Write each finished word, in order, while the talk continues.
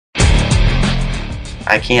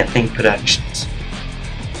I Can't Think Productions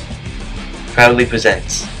proudly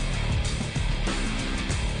presents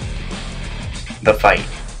The Fight.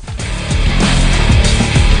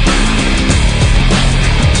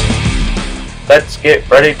 Let's get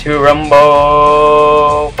ready to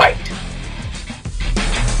rumble. Fight.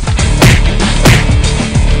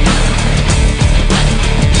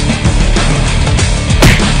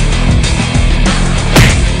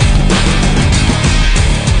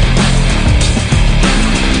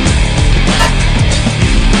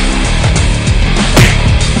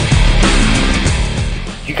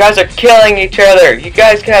 You guys are killing each other. You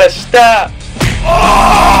guys gotta stop.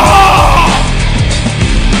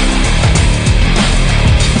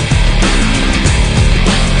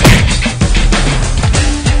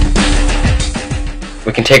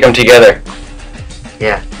 We can take them together.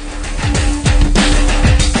 Yeah.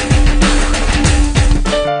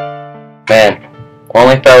 Man,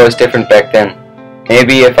 only if I was different back then.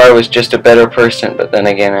 Maybe if I was just a better person, but then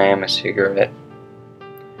again I am a cigarette.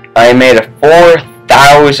 I made a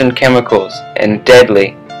 4,000 chemicals and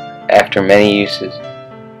deadly after many uses.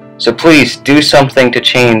 So please do something to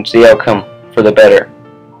change the outcome for the better.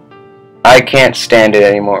 I can't stand it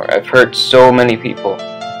anymore. I've hurt so many people.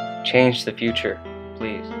 Change the future,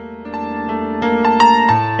 please.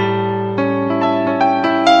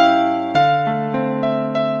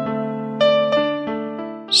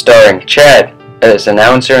 Starring Chad as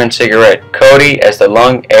announcer and cigarette, Cody as the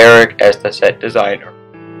lung, Eric as the set designer.